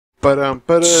Ba-dum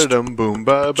ba-da-dum boom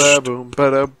ba ba boom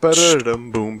ba-dum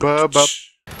ba-da-dum boom ba ba.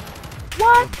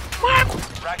 What?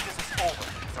 Practice is over.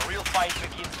 The real fight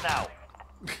begins now.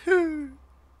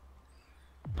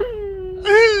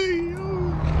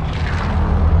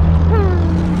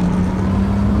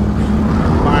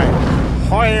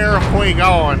 Where we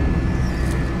going?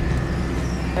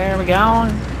 Where we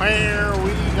going? Where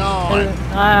we going?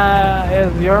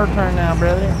 It's your turn now,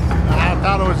 brother. I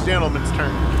thought it was gentleman's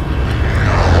turn.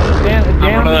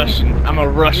 I'm a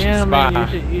Russian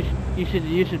spy. You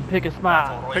should pick a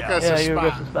spy. Pick us Yeah, a you're a spy.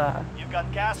 Russian spy. You've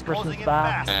got gas Russian closing in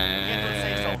spy. fast. Begin to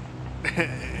say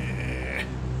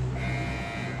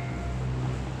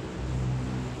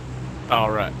so.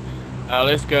 Alright.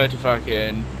 Let's go to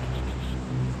fucking...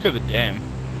 to the dam.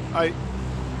 I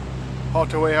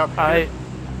halt away up here. I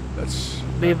Let's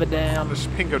leave a damn. let's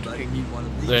pingo to ping.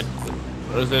 There,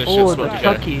 is there a Oh, shit the spot to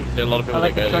go? Chucky. There are a lot of I people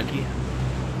like that the go there. Chucky.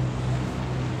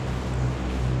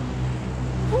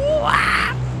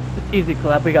 It's easy,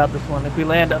 Clap. We got this one. If we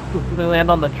land on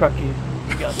the Chucky,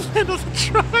 we got this. Land on the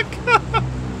truck.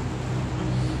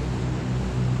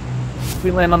 If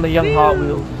we land on the young Hot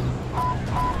Wheels.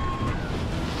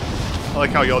 I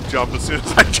like how y'all jump as soon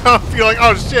as I jump. You're like,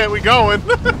 oh shit, we going.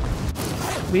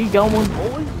 We going,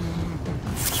 boys.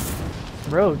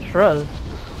 Bro, trust.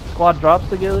 Squad drops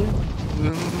together.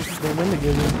 They win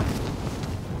together.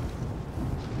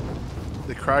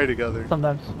 They cry together.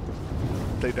 Sometimes.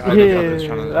 They die Yeah,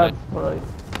 together. that's right.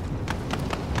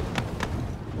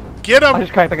 Get I him!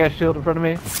 just cracked that guy's shield in front of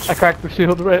me. I cracked the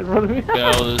shield right in front of me.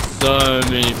 Yeah, there's so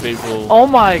many people. Oh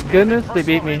my goodness, they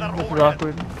beat me. This is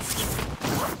awkward.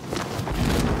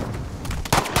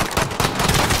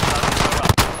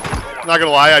 Not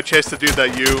gonna lie, I chased the dude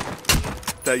that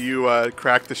you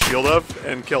cracked the shield of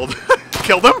and killed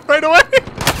killed him right away.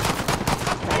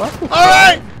 All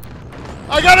right,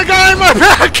 I got a guy in my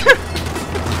back.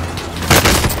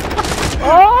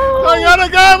 Oh! I got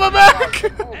a guy in my back.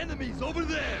 Enemies over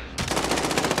there.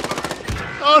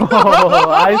 Oh no! Oh,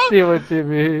 I see what you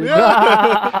mean.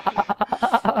 Yeah.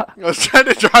 I was trying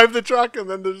to drive the truck and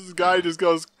then this guy just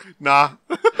goes, nah.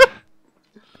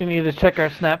 You need to check our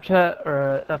Snapchat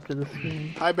or after the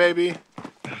stream. Hi, baby.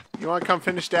 You want to come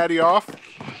finish Daddy off?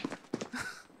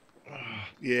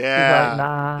 Yeah. He's like,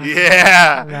 nah.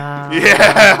 Yeah. Nah.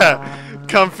 Yeah.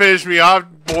 Come finish me off,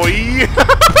 boy.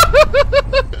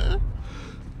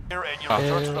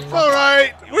 All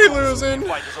right, we losing.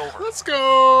 Let's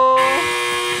go.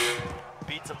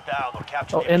 Beat them down or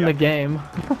capture Oh, in the game.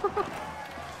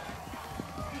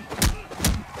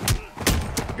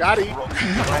 Got it.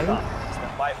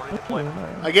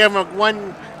 I gave him a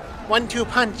 1-2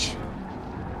 punch.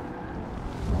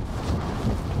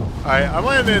 Alright, I'm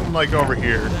landing like over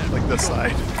here, like this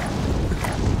side.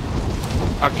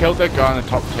 I killed that guy in the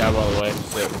top tower, by the way.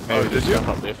 So maybe did just you? jump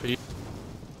up there for you.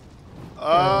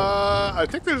 I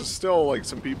think there's still like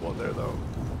some people in there though.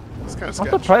 It's kind of I'm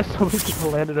sketchy. surprised so many people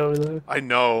landed over there. I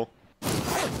know.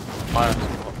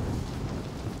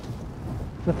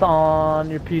 It's on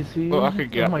your PC. Well, I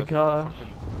could get Oh my it. gosh.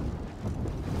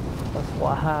 That's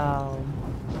wow.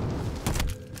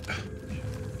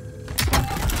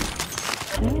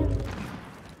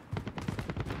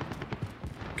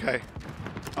 Okay.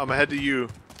 I'm ahead to you.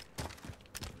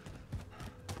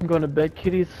 I'm going to bed,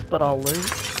 kitties, but I'll lurk.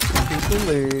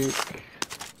 Super lurk.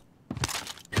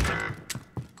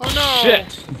 Oh no!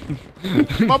 Shit!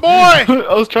 My boy!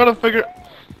 I was trying to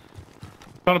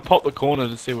trying to pop the corner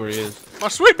to see where he is. My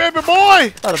sweet baby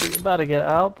boy! About to get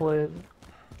outplayed.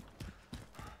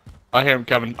 I hear him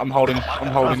coming. I'm holding.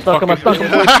 I'm stuck him. I'm stuck him.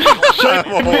 Shit!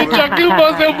 Bitch, I killed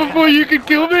myself before you could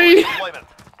kill me!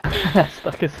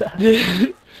 Stuck his ass.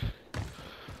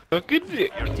 Look at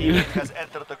it. Your team has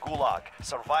entered the gulag,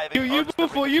 surviving. Kill you earns the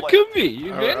before you redeployment. kill me.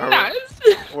 You very Alright.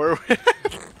 nice.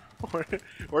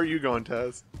 Where are you going,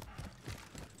 Taz?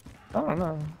 I don't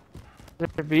know. Is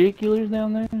there vehiculars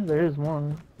down there? There is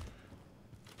one.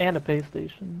 And a pay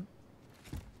station.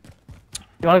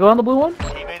 You wanna go on the blue one?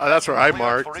 That's where I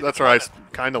marked. That's where I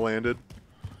kind of landed.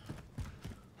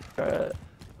 Alright.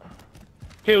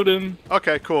 Killed him.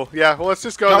 Okay, cool. Yeah, well, let's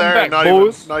just go Come there back, and not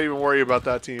boys. even worry about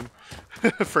that team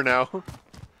for now.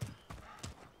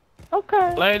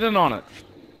 Okay. Landing on it.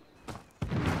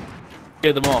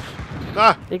 Get them off.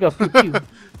 Ah, There you go. Pew, pew.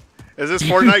 is this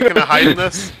Fortnite? Can I hide in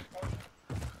this?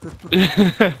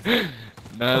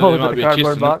 No, Oh, there is might it be a a chest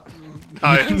cardboard in it. box?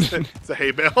 No, it's a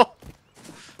hay bale.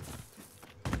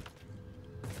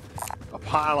 A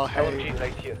pile of hay.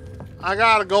 Right here. I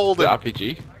got a golden. The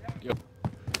RPG. Yep.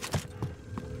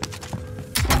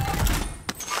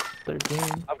 13.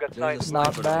 I've got signs.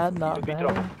 Not bad, not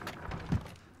bad.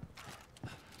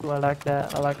 Ooh, I like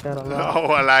that. I like that a lot. Oh,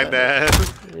 I like that.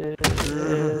 Yeah.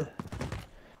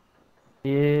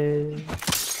 Yeah.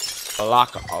 I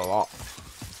like it a lot.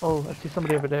 Oh, I see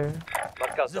somebody over there.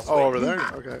 Oh, over there?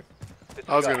 Okay.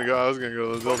 I was gonna go to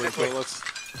the building, so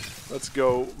let's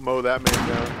go mow that man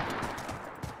down.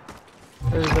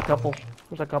 There's a couple.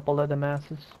 There's a couple of the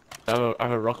masses. I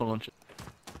have a rocket launcher.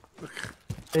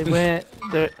 They went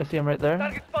there. I see him right there.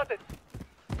 Target spotted.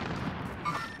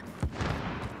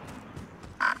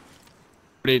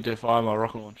 Ready to fire my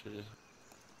rocket launcher.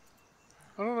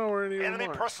 I don't know where any of Enemy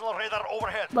them are. personal radar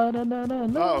overhead.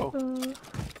 Uh-oh.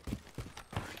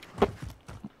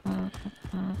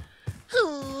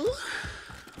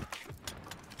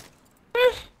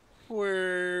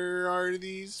 Where are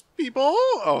these people?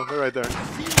 Oh, they're right there.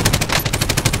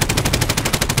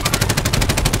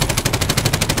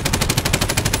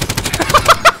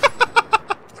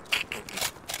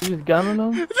 You just gunning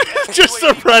them? Just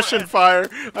suppression fire.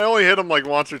 I only hit them like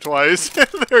once or twice.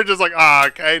 They're just like, ah,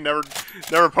 okay, never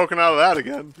poking out of that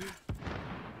again.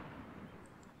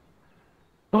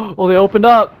 Oh, they opened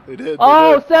up. They did.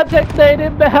 Oh, did. septic stayed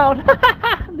inbound.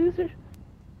 Loser.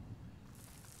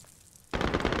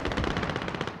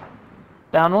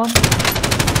 Down one.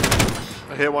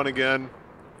 I hit one again.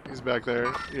 He's back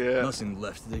there. Yeah. Nothing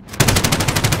left. They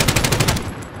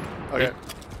Okay.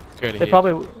 They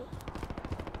probably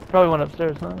went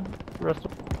upstairs, huh? The rest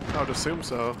of I would assume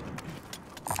so.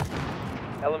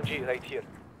 LMG right here.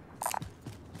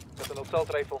 Got an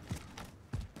assault rifle.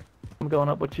 I'm going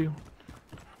up with you.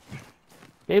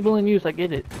 Cable in use, I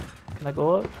get it. Can I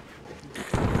go up?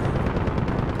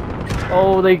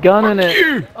 Oh, they gunning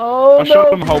it. Oh I no,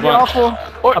 shot them a whole this is bunch. awful.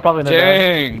 I probably know that.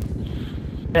 Dang.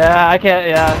 Yeah, I can't.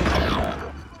 Yeah.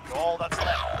 All that's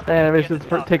left. Damn, it just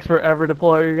takes forever to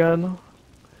pull out your gun.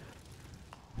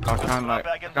 I can't like.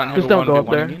 Can't Just don't go up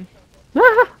there.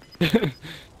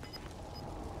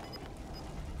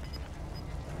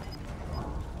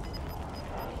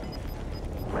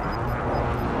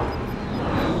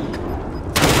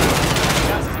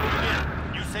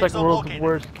 It's like world's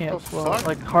worst camp spot, fuck?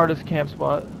 like hardest camp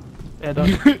spot. Yeah,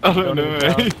 don't. I don't know.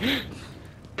 even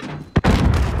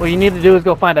What you need to do is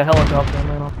go find a helicopter and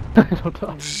then I'll don't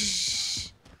talk.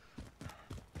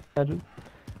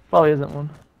 Probably isn't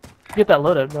one. Get that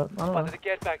loaded, but I don't know. Spotted a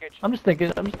care package. I'm just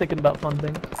thinking about fun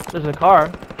things. There's a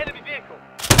car. Enemy vehicle.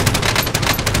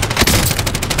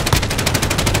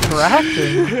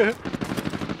 Crashing.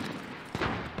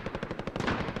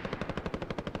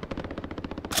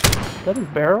 Is that his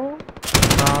barrel?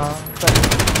 Nah.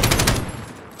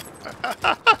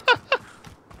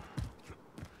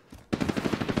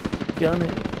 Gun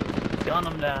it. Gun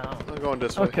him down. I'm going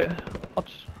this way. Okay.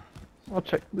 I'll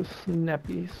check the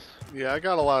snappies. Yeah, I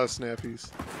got a lot of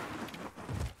snappies.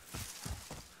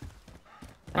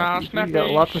 You got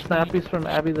lots of snappies from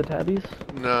Abby the Tabbies?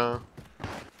 No.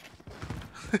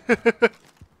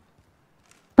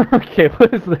 Okay,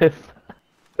 what is this?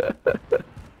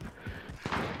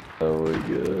 Oh my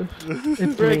gosh.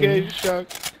 It's me. Shark.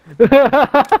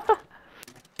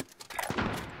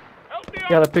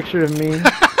 Got a picture of me.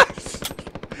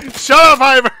 Shut up,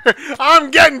 Hyper!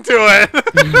 I'm getting to it!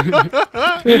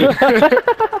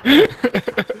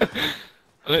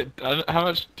 How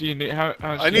much do you need? How much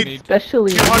I do you need need?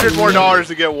 Especially $200 more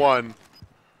to get one.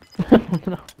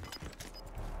 No.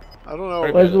 I don't know.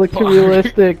 Why does it look too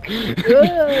realistic?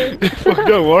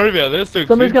 Don't worry about this.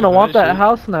 Somebody's gonna want that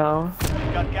house now.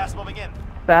 Got gas moving in.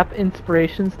 BAP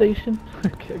Inspiration Station?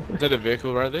 Okay. Is that a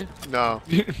vehicle right there? No.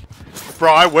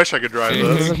 Bro, I wish I could drive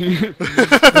this. The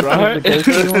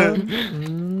ghosty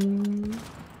one?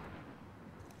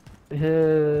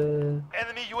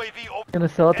 Enemy UAV over. Gonna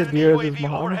sell it to Enemy deer as his UAV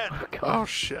mom. overhead. Oh, God. Oh,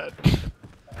 shit.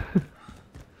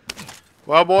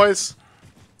 Well, boys.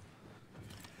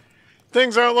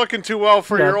 Things aren't looking too well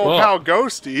for your old pal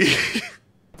Ghostie.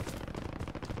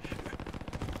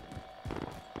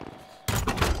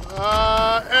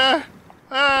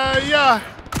 Yeah.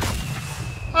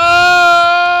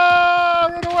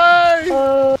 Run away!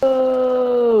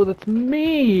 Oh, that's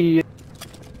me!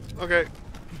 Okay.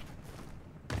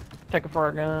 Check it for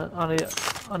a gun. I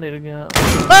need a gun.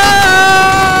 Ah!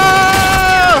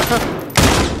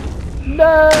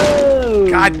 No!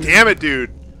 God damn it,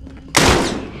 dude.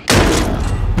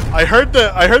 I heard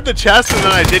the chest and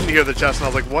then I didn't hear the chest and I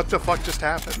was like, what the fuck just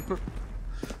happened?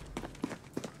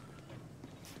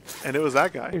 And it was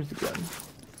that guy. Here's the gun.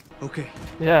 Okay.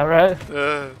 Yeah, right?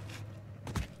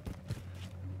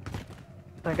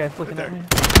 That guy's looking Right at me.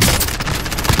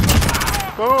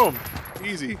 Boom!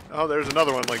 Easy. Oh, there's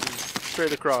another one, like,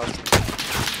 straight across.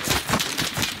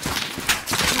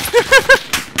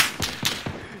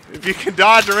 If If you can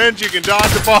dodge a wrench, you can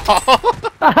dodge a ball.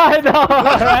 I know,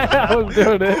 right? I was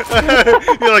doing it.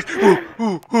 You're like, ooh,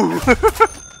 ooh, ooh.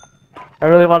 I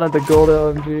really wanted the gold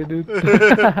LMG, dude.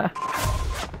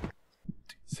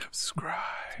 Subscribe.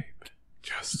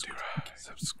 Just subscribe.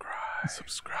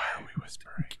 Subscribe. Are we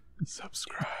whispering?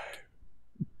 Subscribe.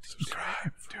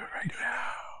 Subscribe. Do it right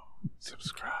now.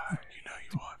 Subscribe.